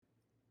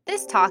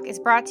This talk is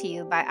brought to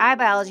you by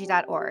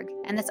iBiology.org,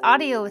 and this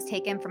audio was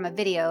taken from a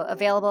video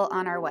available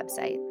on our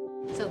website.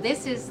 So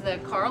this is the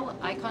Carl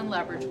Icahn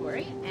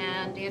Laboratory,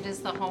 and it is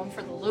the home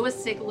for the Louis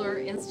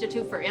Sigler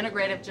Institute for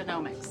Integrative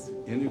Genomics.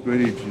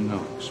 Integrative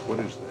genomics, what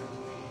is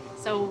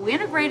that? So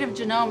integrative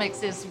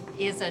genomics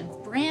is a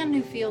brand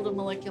new field of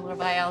molecular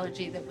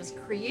biology that was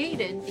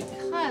created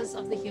because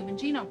of the Human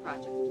Genome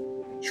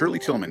Project. Shirley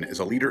Tilghman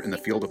is a leader in the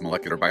field of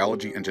molecular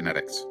biology and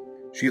genetics.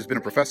 She has been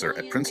a professor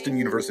at Princeton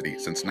University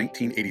since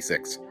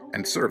 1986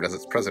 and served as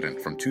its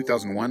president from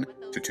 2001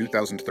 to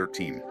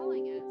 2013.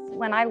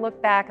 When I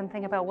look back and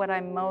think about what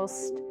I'm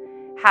most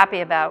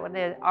happy about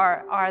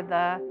are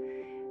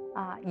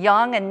the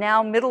young and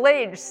now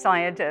middle-aged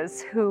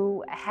scientists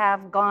who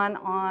have gone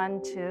on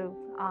to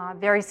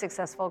very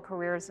successful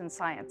careers in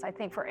science. I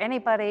think for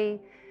anybody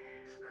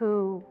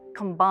who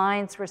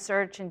combines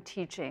research and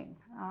teaching,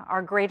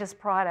 our greatest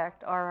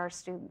product are our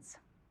students.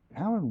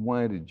 How and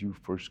why did you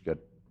first get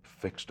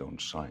fixed on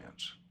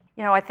science?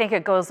 You know, I think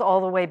it goes all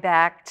the way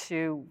back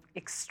to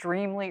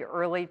extremely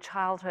early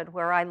childhood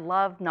where I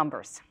loved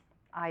numbers.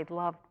 I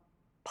loved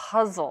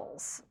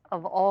puzzles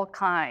of all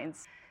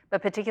kinds,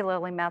 but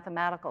particularly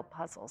mathematical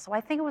puzzles. So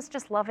I think it was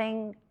just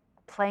loving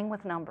playing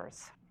with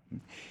numbers.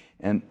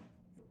 And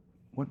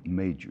what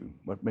made your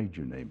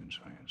name in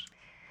science?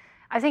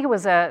 I think it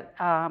was a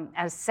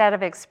set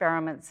of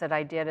experiments that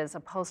I did as a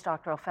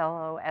postdoctoral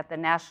fellow at the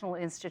National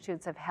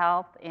Institutes of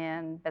Health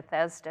in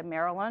Bethesda,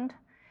 Maryland.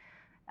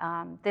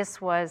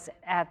 This was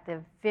at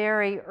the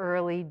very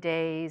early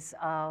days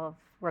of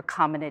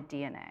recombinant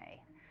DNA.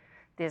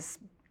 This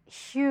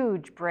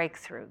huge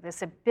breakthrough,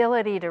 this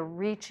ability to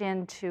reach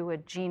into a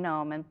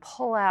genome and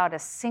pull out a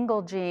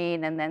single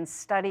gene and then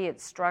study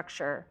its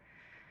structure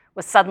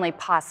was suddenly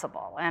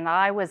possible. And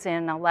I was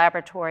in a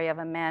laboratory of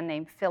a man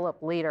named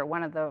Philip Leader,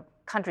 one of the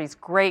country's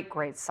great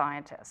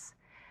scientists,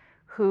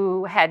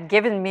 who had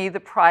given me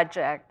the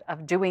project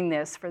of doing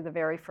this for the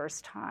very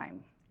first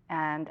time.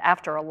 And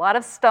after a lot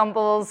of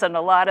stumbles and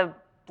a lot of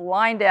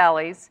blind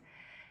alleys,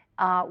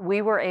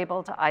 we were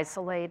able to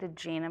isolate a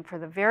gene and for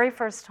the very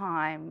first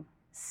time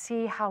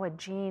see how a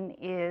gene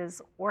is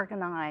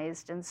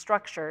organized and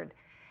structured.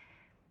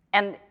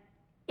 And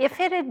if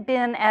it had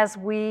been as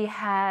we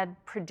had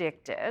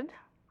predicted,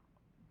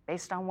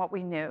 based on what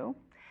we knew,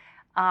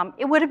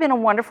 it would have been a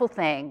wonderful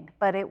thing,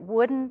 but it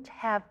wouldn't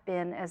have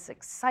been as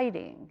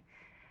exciting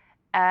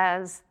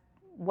as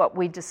what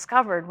we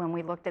discovered when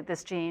we looked at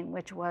this gene,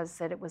 which was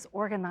that it was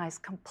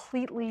organized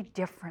completely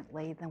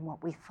differently than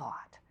what we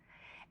thought.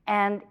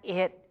 And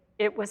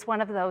it was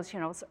one of those,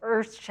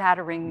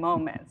 earth-shattering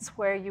moments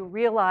where you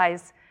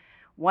realize,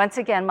 once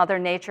again, Mother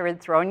Nature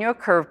had thrown you a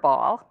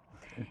curveball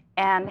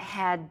and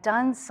had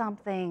done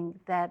something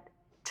that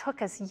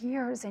took us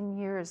years and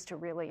years to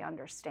really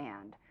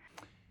understand.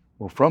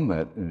 Well, from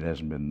that, and it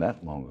hasn't been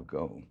that long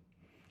ago,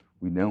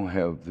 we now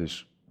have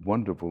this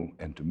wonderful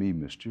and to me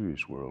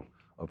mysterious world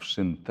of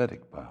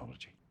synthetic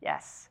biology.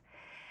 Yes.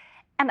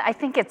 And I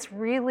think it's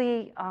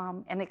really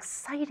an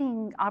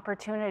exciting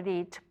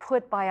opportunity to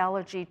put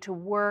biology to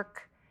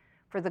work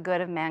for the good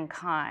of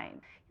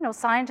mankind.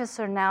 Scientists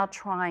are now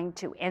trying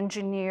to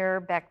engineer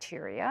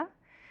bacteria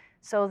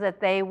so that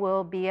they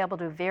will be able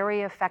to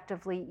very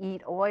effectively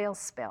eat oil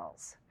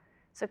spills.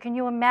 So can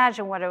you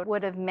imagine what it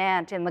would have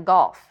meant in the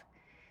Gulf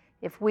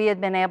if we had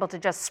been able to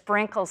just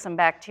sprinkle some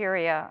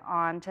bacteria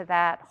onto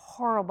that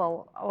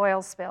horrible oil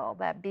spill,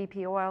 that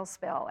BP oil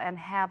spill, and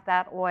have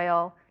that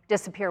oil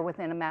disappear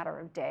within a matter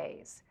of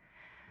days?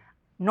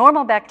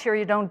 Normal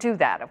bacteria don't do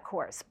that, of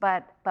course,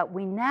 but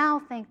we now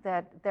think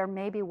that there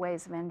may be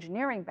ways of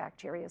engineering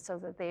bacteria so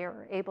that they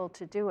are able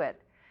to do it.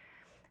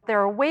 There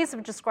are ways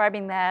of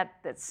describing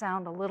that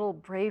sound a little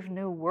Brave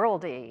New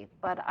World-y,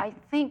 but I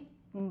think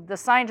the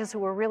scientists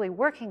who are really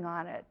working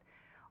on it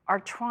are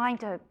trying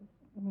to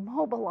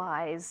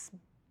mobilize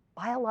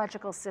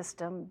biological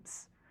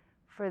systems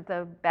for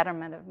the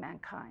betterment of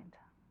mankind.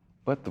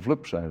 But the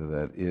flip side of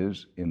that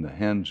is, in the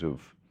hands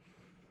of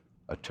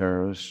a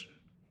terrorist,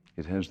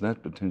 it has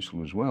that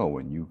potential as well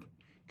when you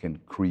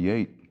can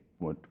create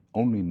what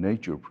only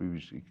nature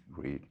previously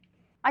created.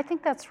 I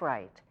think that's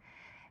right.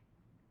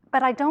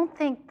 But I don't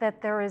think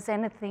that there is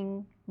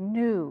anything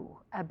new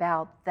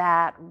about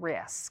that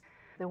risk.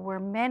 There were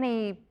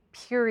many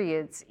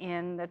periods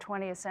in the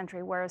 20th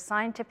century where a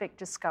scientific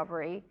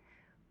discovery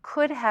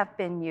could have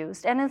been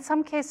used, and in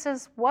some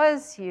cases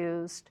was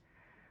used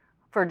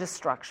for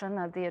destruction.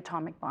 The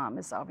atomic bomb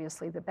is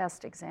obviously the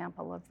best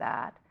example of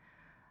that.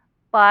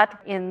 But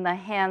in the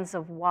hands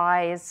of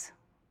wise,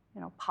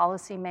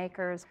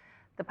 policymakers,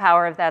 the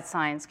power of that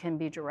science can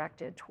be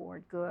directed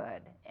toward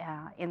good,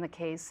 in the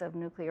case of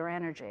nuclear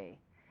energy.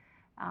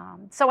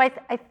 So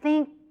I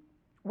think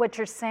what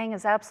you're saying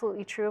is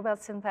absolutely true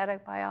about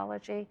synthetic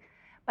biology,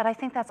 but I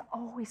think that's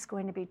always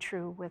going to be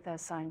true with a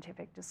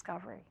scientific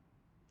discovery.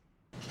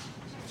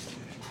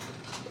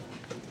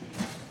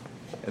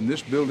 And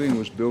this building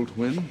was built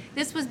when?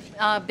 This was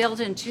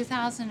built in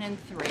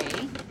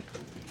 2003.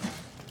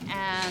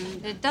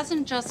 And it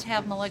doesn't just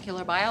have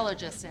molecular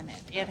biologists in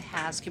it. It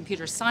has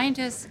computer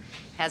scientists,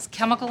 has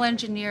chemical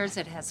engineers,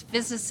 it has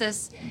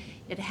physicists,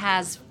 it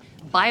has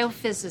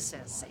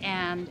biophysicists.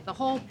 And the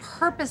whole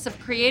purpose of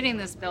creating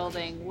this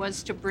building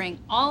was to bring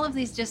all of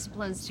these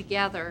disciplines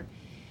together,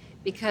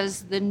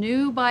 because the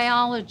new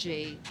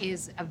biology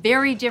is a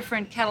very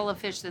different kettle of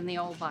fish than the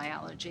old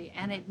biology,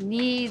 and it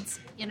needs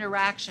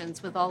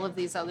interactions with all of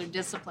these other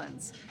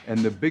disciplines. And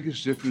the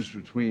biggest difference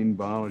between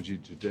biology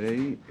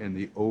today and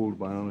the old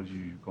biology,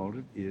 you called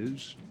it,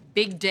 is?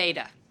 Big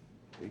data.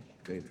 Big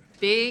data.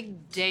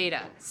 Big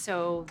data.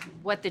 So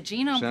what the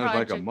Genome Sounds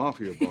Project... like a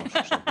mafia boss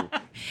or something.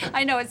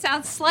 I know, it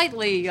sounds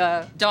slightly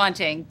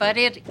daunting, but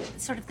it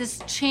sort of this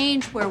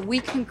change where we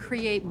can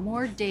create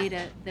more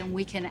data than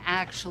we can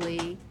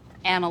actually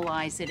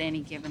analyze at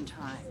any given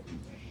time.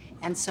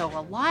 And so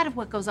a lot of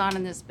what goes on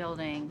in this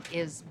building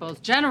is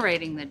both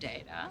generating the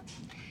data,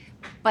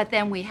 but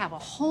then we have a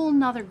whole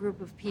nother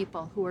group of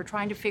people who are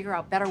trying to figure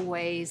out better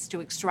ways to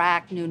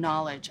extract new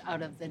knowledge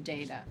out of the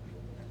data.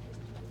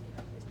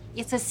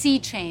 It's a sea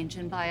change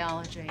in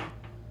biology.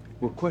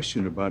 Well,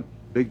 question about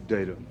big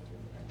data.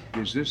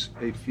 Is this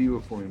a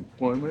field for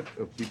employment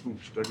of people who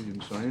study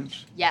in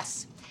science?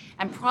 Yes,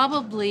 and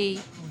probably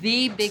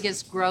the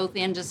biggest growth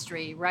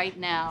industry right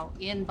now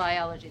in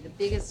biology, the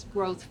biggest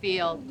growth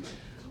field,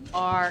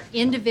 are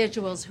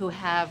individuals who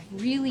have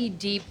really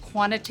deep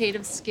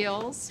quantitative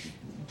skills.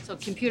 So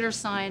computer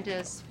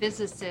scientists,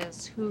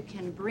 physicists, who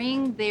can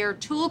bring their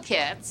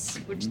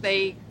toolkits, which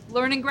they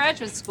learn in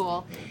graduate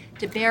school,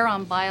 to bear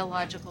on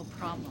biological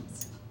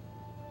problems.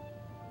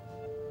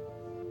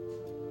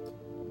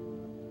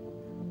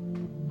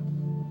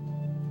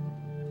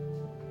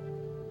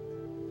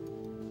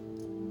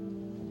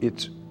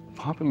 It's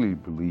popularly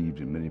believed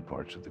in many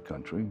parts of the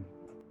country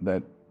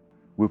that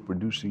we're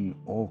producing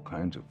all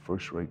kinds of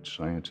first-rate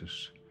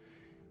scientists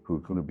who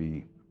are going to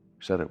be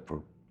set up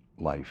for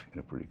life in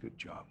a pretty good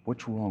job.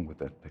 What's wrong with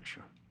that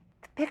picture?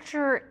 The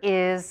picture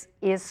is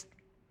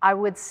I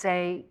would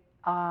say,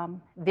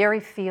 very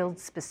field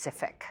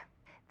specific.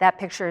 That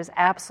picture is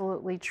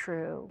absolutely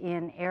true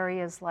in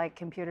areas like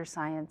computer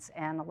science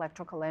and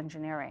electrical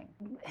engineering.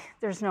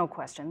 There's no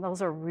question,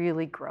 those are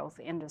really growth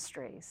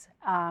industries.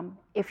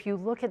 If you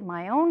look at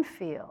my own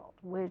field,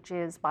 which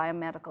is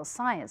biomedical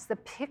science, the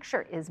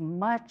picture is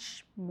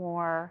much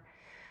more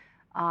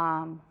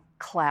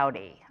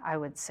cloudy, I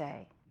would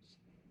say.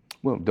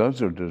 Well,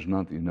 does or does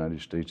not the United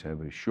States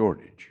have a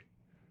shortage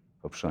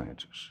of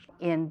scientists?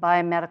 In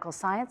biomedical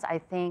science, I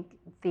think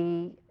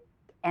the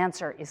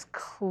answer is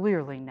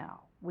clearly no.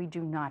 We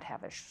do not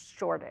have a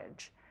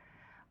shortage.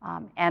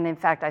 And in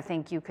fact, I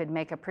think you could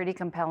make a pretty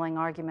compelling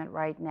argument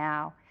right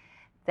now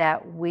that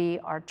we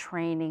are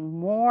training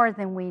more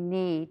than we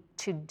need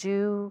to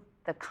do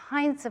the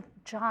kinds of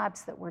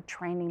jobs that we're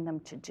training them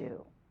to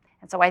do.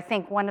 And so I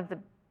think one of the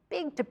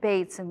big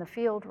debates in the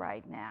field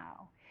right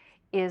now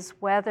is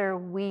whether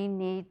we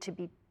need to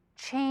be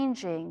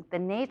changing the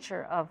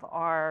nature of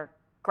our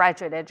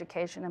graduate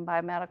education in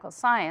biomedical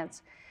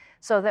science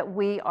so that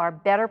we are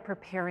better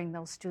preparing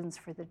those students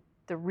for the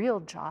real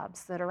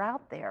jobs that are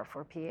out there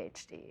for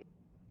PhD.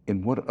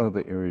 In what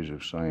other areas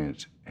of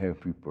science have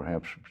we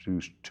perhaps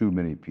produced too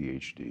many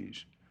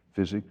PhDs?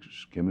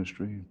 Physics,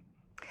 chemistry?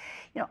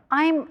 You know,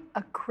 I'm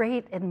a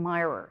great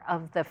admirer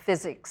of the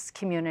physics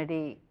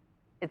community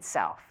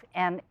itself.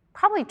 And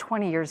probably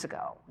 20 years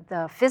ago,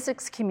 the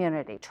physics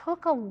community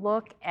took a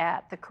look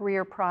at the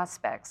career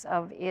prospects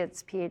of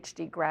its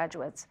PhD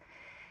graduates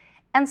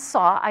and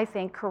saw, I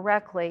think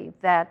correctly,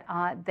 that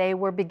they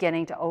were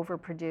beginning to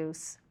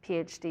overproduce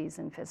PhDs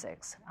in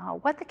physics.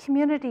 What the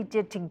community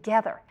did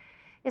together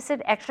is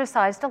it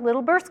exercised a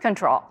little birth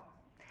control.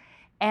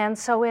 And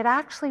so it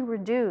actually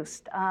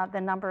reduced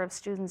the number of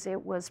students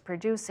it was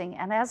producing.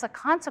 And as a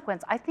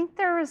consequence, I think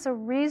there is a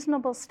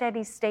reasonable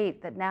steady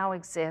state that now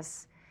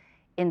exists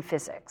in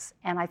physics.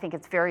 And I think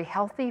it's very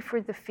healthy for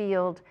the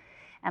field.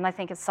 And I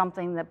think it's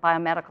something that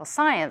biomedical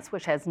science,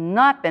 which has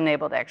not been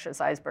able to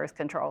exercise birth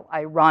control,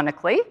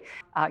 ironically,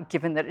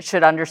 given that it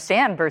should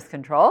understand birth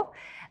control.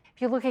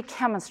 If you look at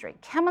chemistry,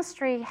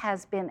 chemistry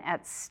has been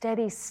at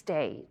steady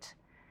state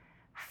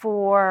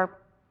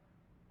for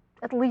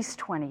at least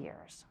 20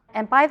 years.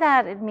 And by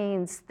that, it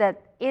means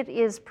that it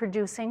is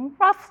producing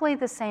roughly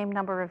the same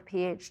number of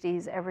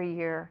PhDs every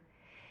year.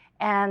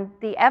 And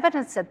the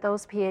evidence that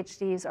those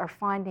PhDs are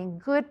finding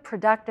good,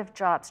 productive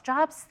jobs,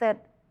 jobs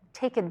that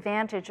take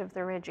advantage of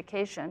their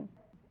education,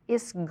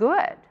 is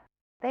good.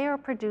 They are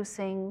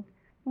producing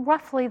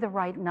roughly the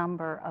right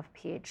number of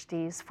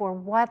PhDs for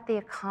what the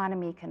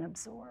economy can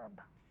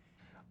absorb.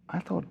 I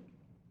thought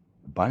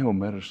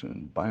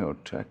biomedicine,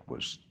 biotech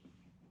was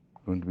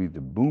going to be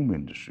the boom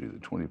industry of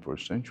the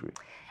 21st century.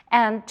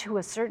 And to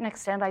a certain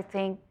extent, I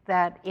think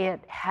that it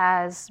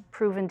has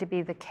proven to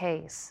be the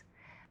case.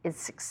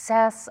 Its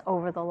success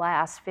over the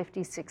last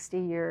 50, 60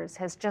 years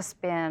has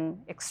just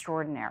been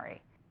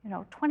extraordinary.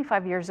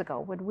 25 years ago,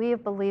 would we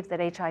have believed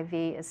that HIV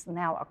is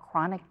now a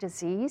chronic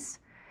disease?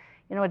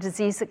 A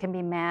disease that can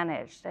be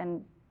managed.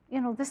 And,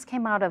 this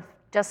came out of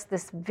just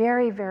this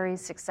very, very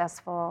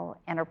successful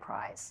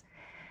enterprise.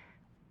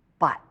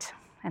 But,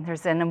 and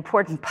there's an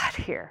important but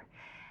here,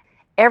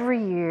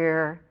 every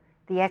year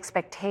the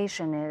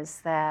expectation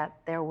is that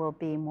there will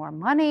be more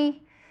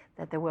money,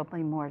 that there will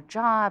be more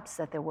jobs,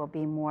 that there will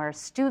be more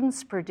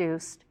students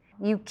produced.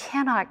 You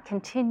cannot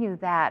continue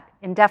that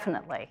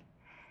indefinitely.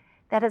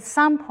 That at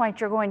some point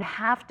you're going to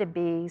have to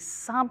be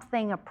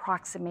something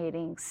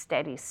approximating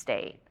steady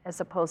state as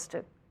opposed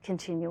to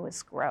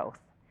continuous growth.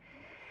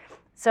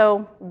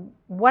 So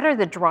what are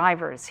the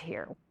drivers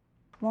here?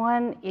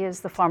 One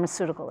is the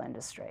pharmaceutical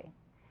industry.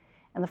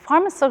 And the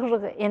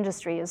pharmaceutical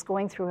industry is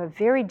going through a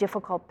very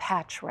difficult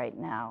patch right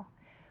now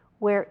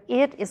where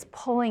it is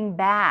pulling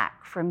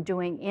back from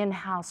doing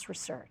in-house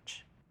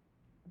research.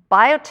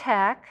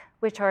 Biotech,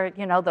 which are,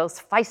 those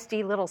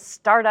feisty little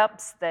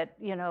startups that,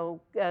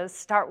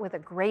 start with a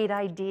great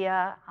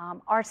idea,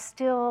 are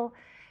still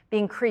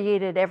being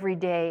created every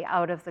day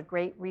out of the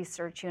great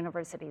research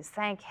universities.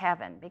 Thank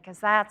heaven, because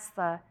that's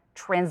the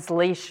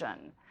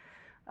translation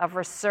of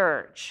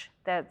research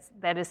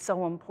that is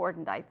so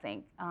important, I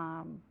think,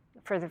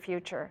 for the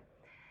future.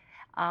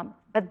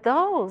 But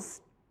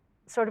those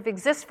sort of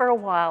exist for a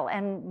while,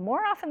 and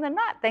more often than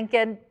not, they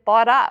get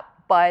bought up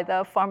by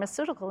the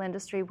pharmaceutical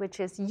industry,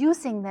 which is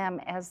using them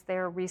as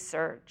their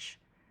research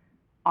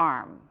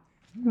arm.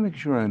 Let me make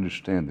sure I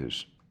understand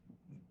this.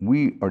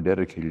 We are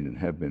dedicated and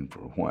have been for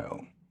a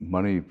while,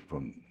 money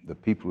from the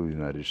people of the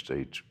United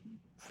States,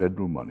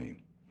 federal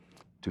money,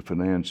 to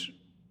finance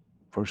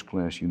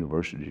first-class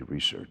university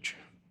research.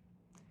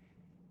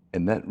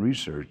 And that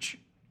research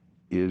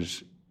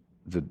is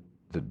the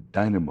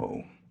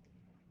dynamo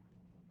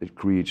that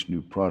creates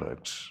new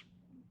products,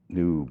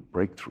 new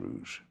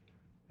breakthroughs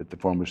that the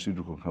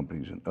pharmaceutical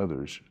companies and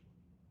others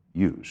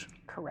use.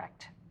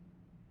 Correct.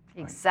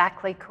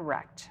 Exactly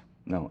correct.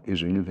 Now,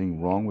 is there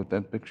anything wrong with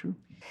that picture?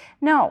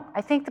 No,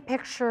 I think the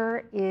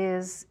picture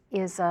is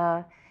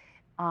the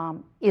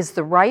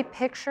right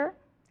picture,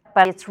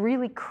 but it's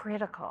really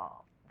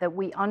critical that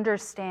we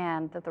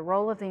understand that the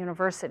role of the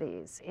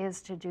universities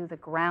is to do the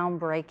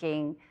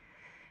groundbreaking,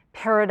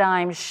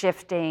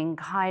 paradigm-shifting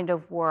kind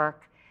of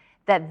work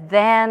that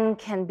then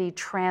can be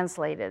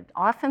translated,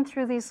 often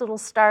through these little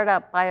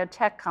startup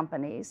biotech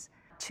companies,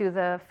 to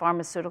the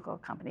pharmaceutical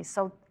companies.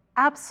 So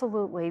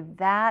absolutely,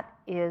 that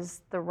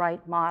is the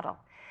right model.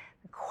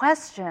 The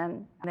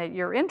question that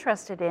you're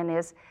interested in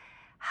is,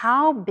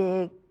 how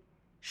big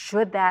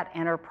should that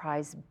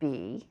enterprise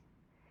be?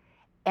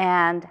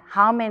 And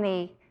how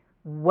many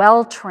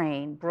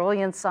well-trained,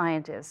 brilliant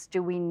scientists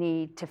do we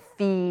need to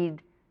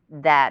feed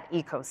that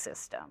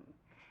ecosystem?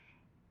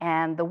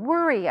 And the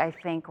worry, I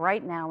think,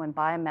 right now in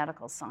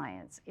biomedical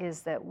science is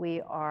that we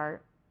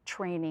are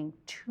training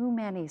too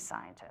many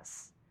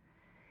scientists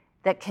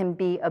that can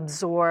be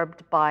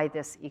absorbed by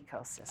this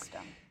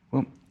ecosystem.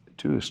 Well,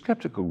 to a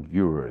skeptical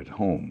viewer at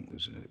home,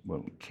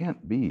 it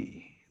can't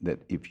be that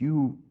if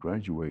you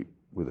graduate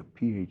with a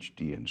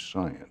PhD in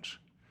science,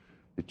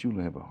 that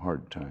you'll have a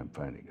hard time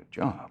finding a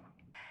job.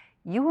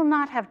 You will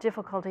not have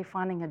difficulty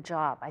finding a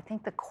job. I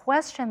think the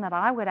question that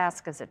I would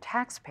ask as a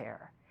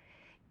taxpayer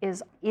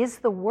is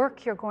the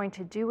work you're going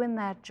to do in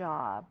that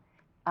job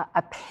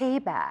a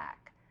payback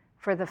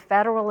for the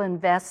federal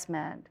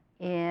investment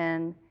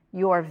in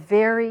your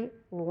very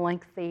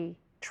lengthy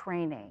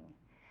training?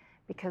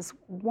 Because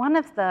one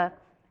of the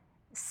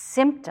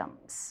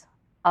symptoms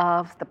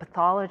of the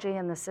pathology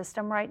in the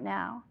system right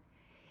now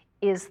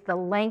is the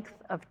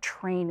length of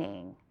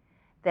training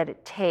that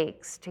it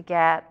takes to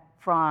get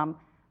from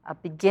a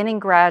beginning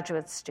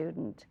graduate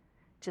student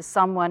to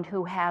someone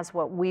who has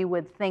what we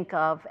would think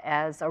of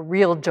as a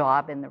real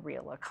job in the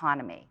real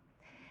economy.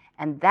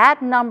 And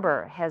that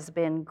number has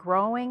been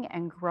growing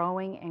and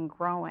growing and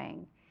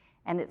growing,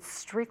 and it's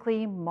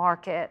strictly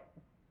market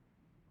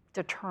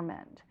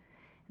determined.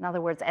 In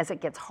other words, as it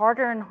gets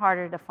harder and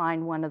harder to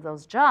find one of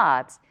those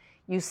jobs,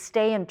 you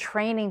stay in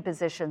training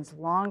positions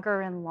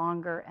longer and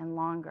longer and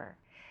longer.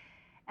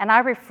 And I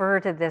refer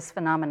to this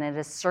phenomenon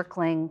as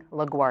circling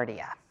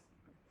LaGuardia.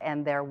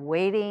 And they're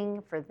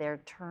waiting for their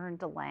turn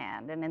to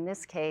land. And in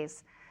this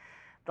case,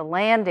 the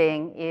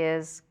landing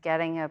is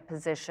getting a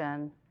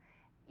position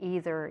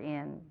either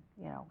in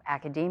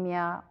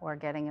academia or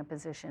getting a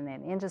position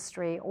in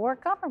industry or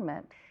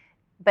government.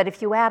 But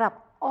if you add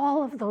up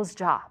all of those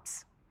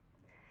jobs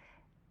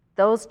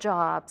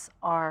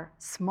are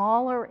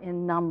smaller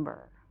in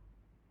number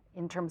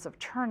in terms of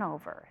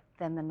turnover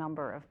than the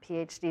number of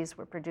PhDs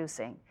we're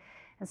producing.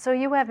 And so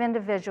you have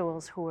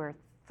individuals who are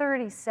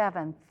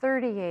 37,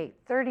 38,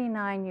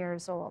 39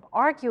 years old,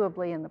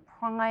 arguably in the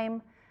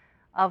prime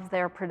of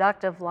their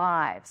productive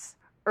lives,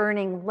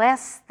 earning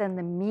less than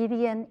the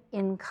median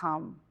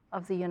income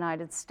of the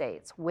United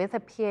States with a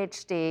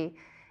PhD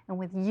and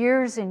with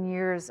years and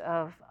years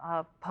of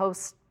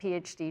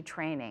post-PhD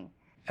training.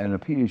 And a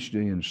PhD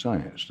in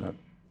science, not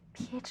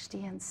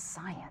PhD in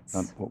science.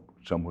 Not what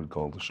some would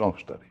call the soft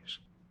studies.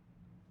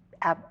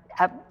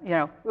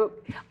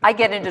 I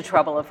get into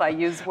trouble if I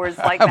use words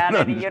like that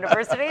at a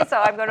university, so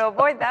I'm going to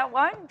avoid that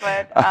one.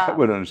 But I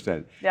would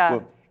understand. Yeah.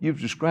 Well, You've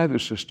described the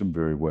system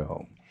very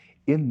well.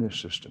 In this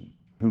system,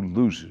 who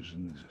loses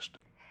in the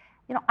system?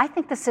 You know, I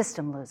think the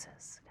system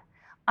loses.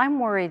 I'm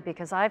worried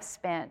because I've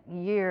spent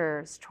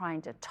years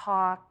trying to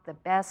talk the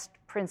best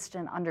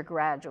Princeton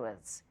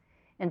undergraduates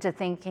into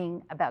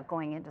thinking about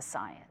going into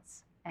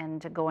science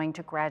and to going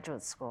to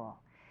graduate school.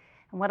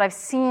 And what I've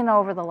seen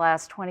over the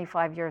last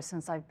 25 years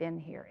since I've been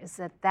here is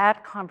that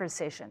that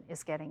conversation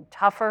is getting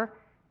tougher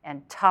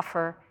and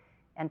tougher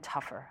and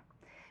tougher,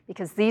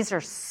 because these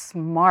are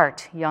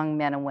smart young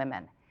men and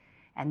women.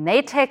 And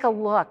they take a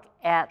look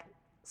at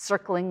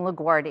circling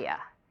LaGuardia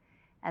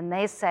and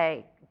they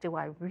say, do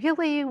I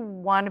really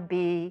want to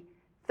be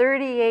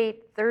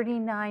 38,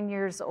 39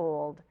 years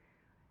old,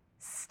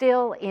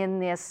 still in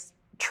this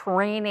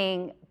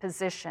training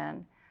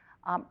position,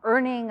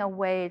 earning a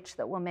wage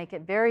that will make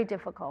it very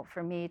difficult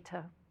for me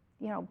to,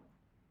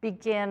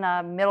 begin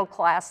a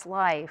middle-class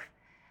life?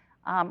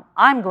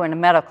 I'm going to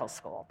medical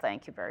school,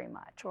 thank you very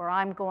much, or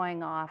I'm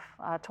going off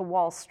to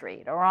Wall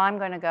Street, or I'm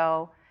going to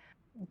go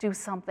do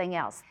something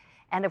else.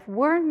 And if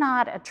we're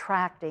not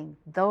attracting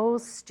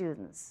those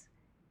students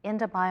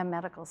into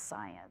biomedical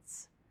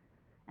science,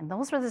 and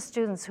those were the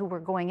students who were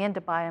going into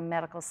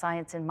biomedical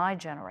science in my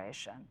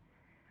generation,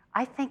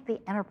 I think the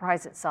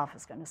enterprise itself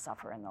is going to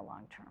suffer in the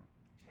long term.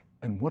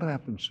 And what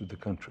happens to the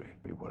country?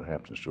 What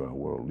happens to our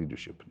world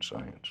leadership in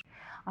science?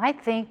 I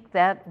think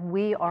that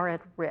we are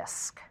at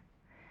risk,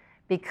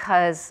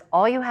 because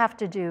all you have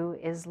to do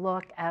is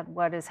look at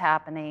what is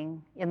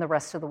happening in the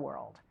rest of the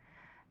world.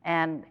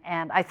 And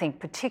I think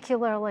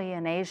particularly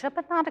in Asia,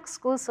 but not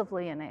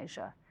exclusively in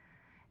Asia,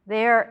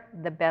 they're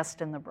the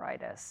best and the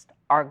brightest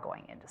are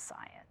going into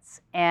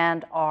science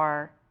and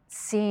are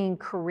seeing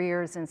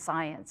careers in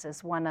science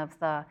as one of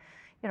the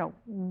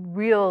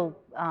real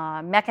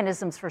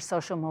mechanisms for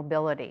social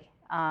mobility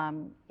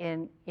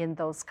in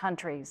those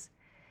countries.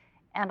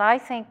 And I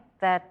think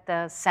that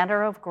the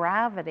center of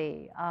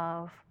gravity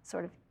of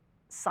sort of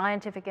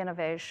scientific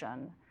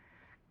innovation,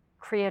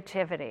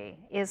 creativity,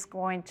 is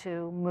going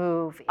to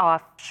move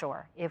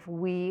offshore if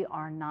we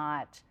are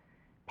not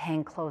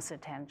paying close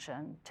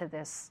attention to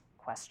this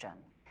question.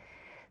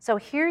 So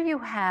here you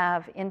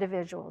have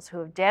individuals who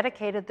have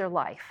dedicated their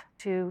life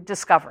to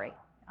discovery,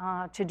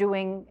 to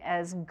doing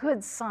as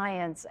good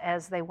science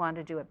as they want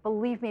to do it.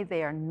 Believe me,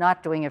 they are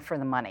not doing it for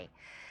the money.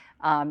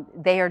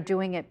 They are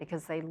doing it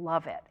because they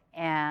love it.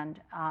 And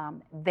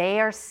they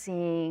are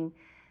seeing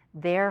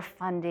their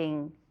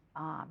funding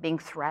being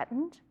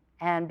threatened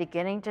and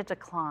beginning to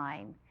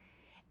decline.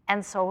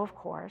 And so, of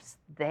course,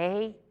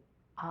 they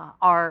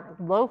are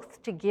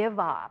loath to give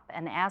up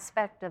an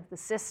aspect of the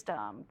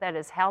system that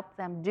has helped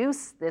them do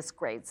this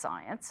great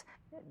science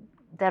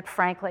that,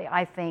 frankly,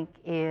 I think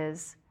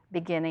is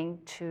beginning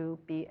to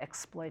be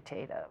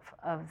exploitative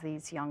of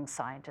these young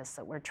scientists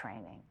that we're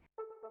training.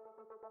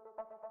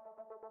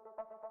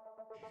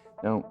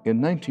 Now,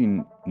 in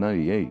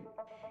 1998,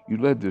 you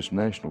led this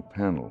national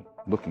panel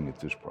looking at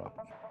this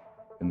problem.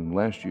 And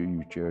last year,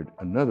 you chaired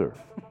another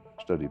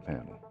study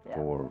panel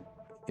for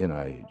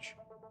NIH.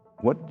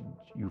 What did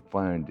you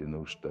find in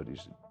those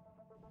studies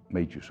that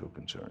made you so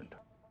concerned?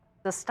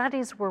 The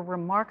studies were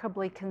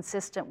remarkably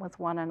consistent with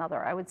one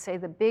another. I would say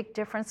the big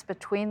difference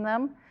between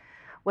them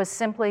was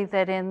simply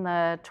that in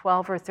the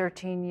 12 or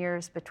 13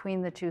 years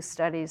between the two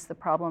studies, the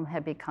problem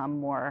had become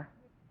more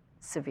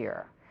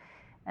severe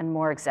and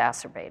more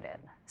exacerbated.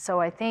 So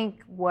I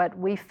think what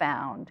we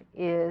found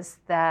is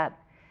that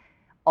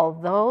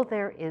although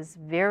there is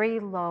very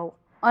low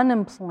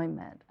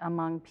unemployment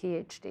among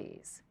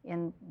PhDs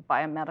in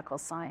biomedical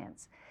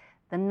science,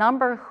 the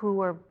number who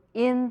are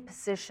in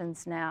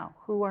positions now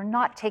who are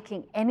not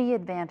taking any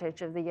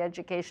advantage of the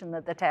education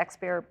that the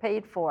taxpayer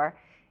paid for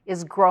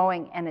is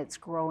growing, and it's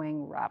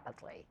growing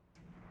rapidly.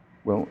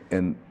 Well,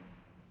 and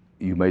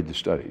you made the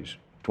studies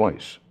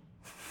twice.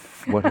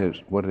 What has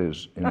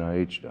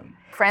NIH done?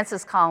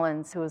 Francis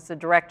Collins, who is the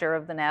director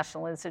of the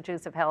National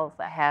Institutes of Health,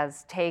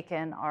 has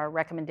taken our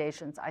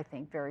recommendations, I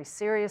think, very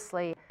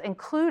seriously,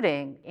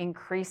 including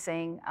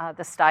increasing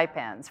the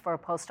stipends for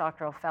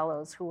postdoctoral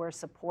fellows who are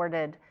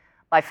supported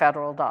by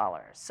federal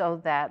dollars so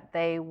that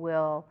they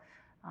will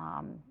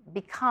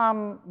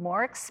become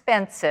more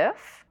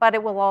expensive, but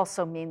it will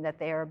also mean that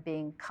they are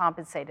being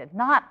compensated,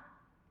 not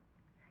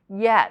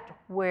yet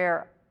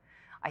where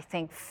I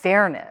think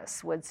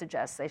fairness would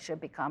suggest they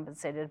should be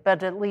compensated,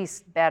 but at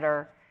least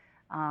better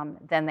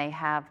than they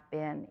have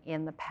been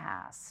in the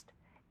past.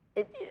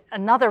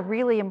 Another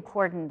really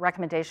important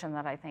recommendation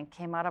that I think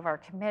came out of our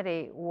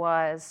committee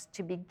was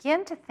to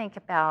begin to think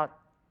about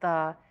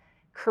the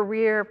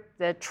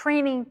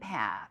training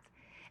path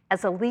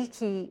as a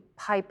leaky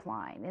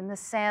pipeline, in the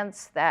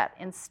sense that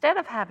instead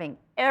of having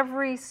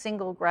every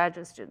single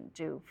graduate student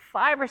do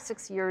 5 or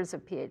 6 years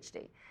of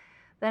PhD,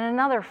 then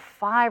another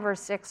 5 or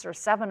 6 or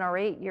 7 or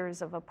 8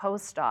 years of a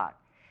postdoc,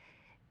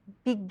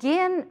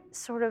 begin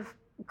sort of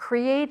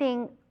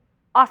creating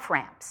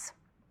off-ramps.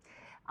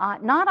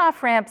 Not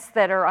off-ramps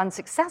that are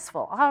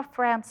unsuccessful,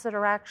 off-ramps that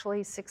are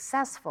actually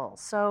successful.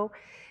 So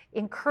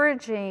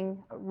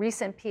encouraging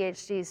recent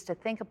PhDs to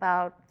think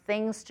about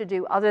things to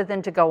do other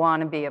than to go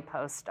on and be a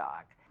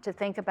postdoc. To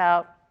think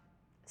about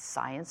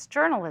science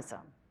journalism.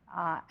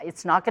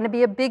 It's not going to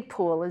be a big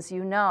pool, as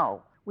you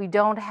know. We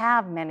don't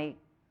have many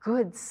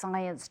good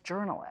science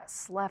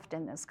journalists left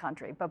in this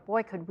country, but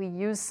boy, could we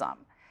use some,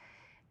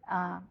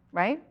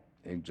 right?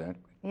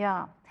 Exactly.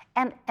 Yeah,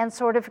 and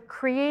sort of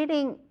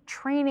creating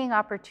training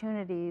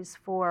opportunities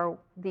for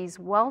these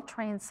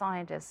well-trained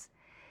scientists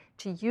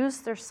to use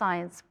their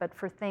science, but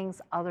for things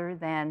other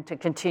than to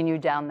continue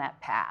down that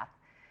path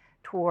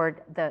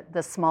toward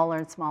the smaller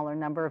and smaller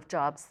number of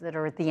jobs that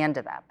are at the end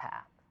of that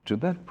path. To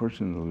that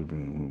person in the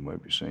living room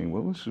might be saying,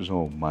 well, this is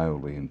all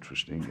mildly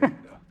interesting,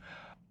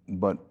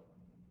 but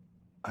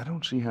I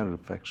don't see how it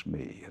affects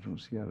me. I don't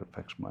see how it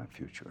affects my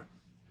future.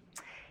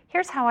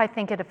 Here's how I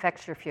think it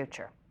affects your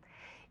future.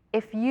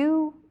 If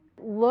you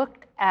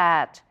looked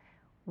at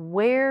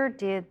where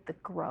did the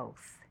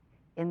growth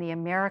in the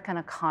American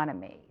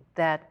economy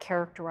that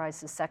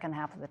characterized the second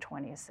half of the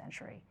 20th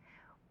century,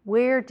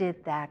 where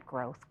did that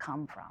growth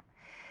come from?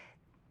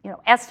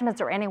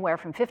 Estimates are anywhere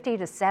from 50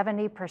 to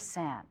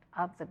 70%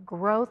 of the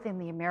growth in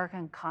the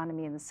American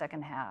economy in the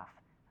second half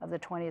of the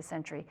 20th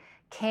century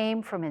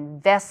came from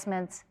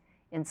investments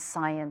in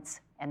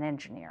science and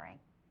engineering.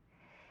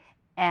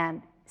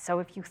 And so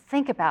if you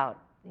think about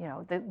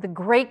the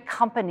great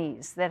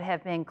companies that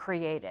have been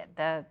created,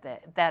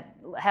 that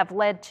have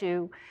led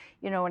to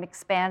an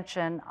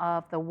expansion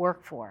of the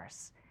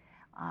workforce,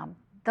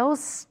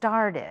 those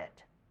started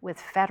with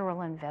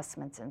federal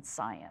investments in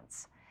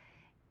science.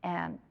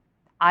 And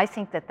I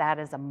think that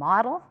is a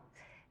model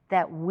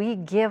that we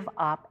give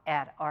up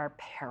at our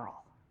peril.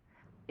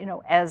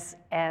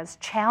 As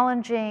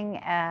challenging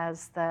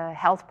as the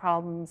health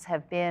problems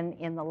have been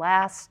in the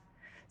last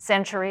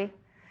century,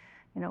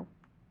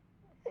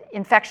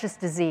 infectious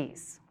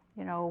disease,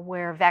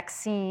 where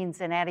vaccines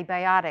and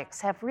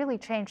antibiotics have really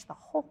changed the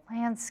whole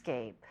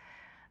landscape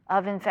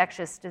of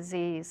infectious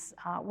disease.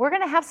 We're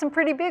going to have some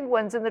pretty big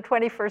ones in the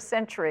 21st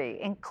century,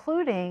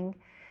 including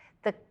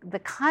the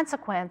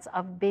consequence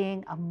of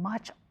being a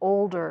much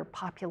older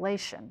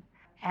population.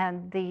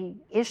 And the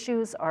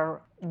issues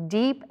are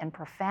deep and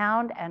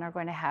profound and are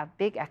going to have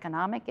big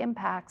economic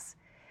impacts.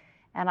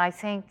 And I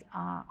think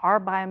our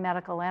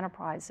biomedical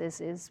enterprise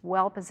is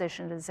well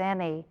positioned as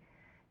any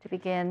to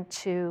begin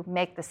to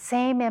make the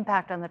same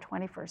impact on the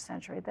 21st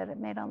century that it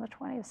made on the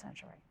 20th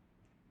century.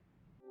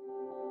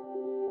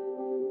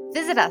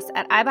 Visit us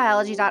at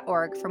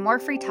iBiology.org for more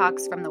free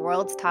talks from the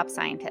world's top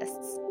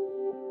scientists.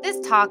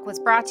 This talk was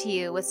brought to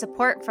you with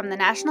support from the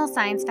National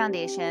Science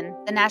Foundation,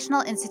 the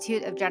National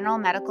Institute of General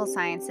Medical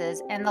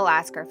Sciences, and the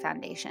Lasker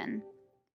Foundation.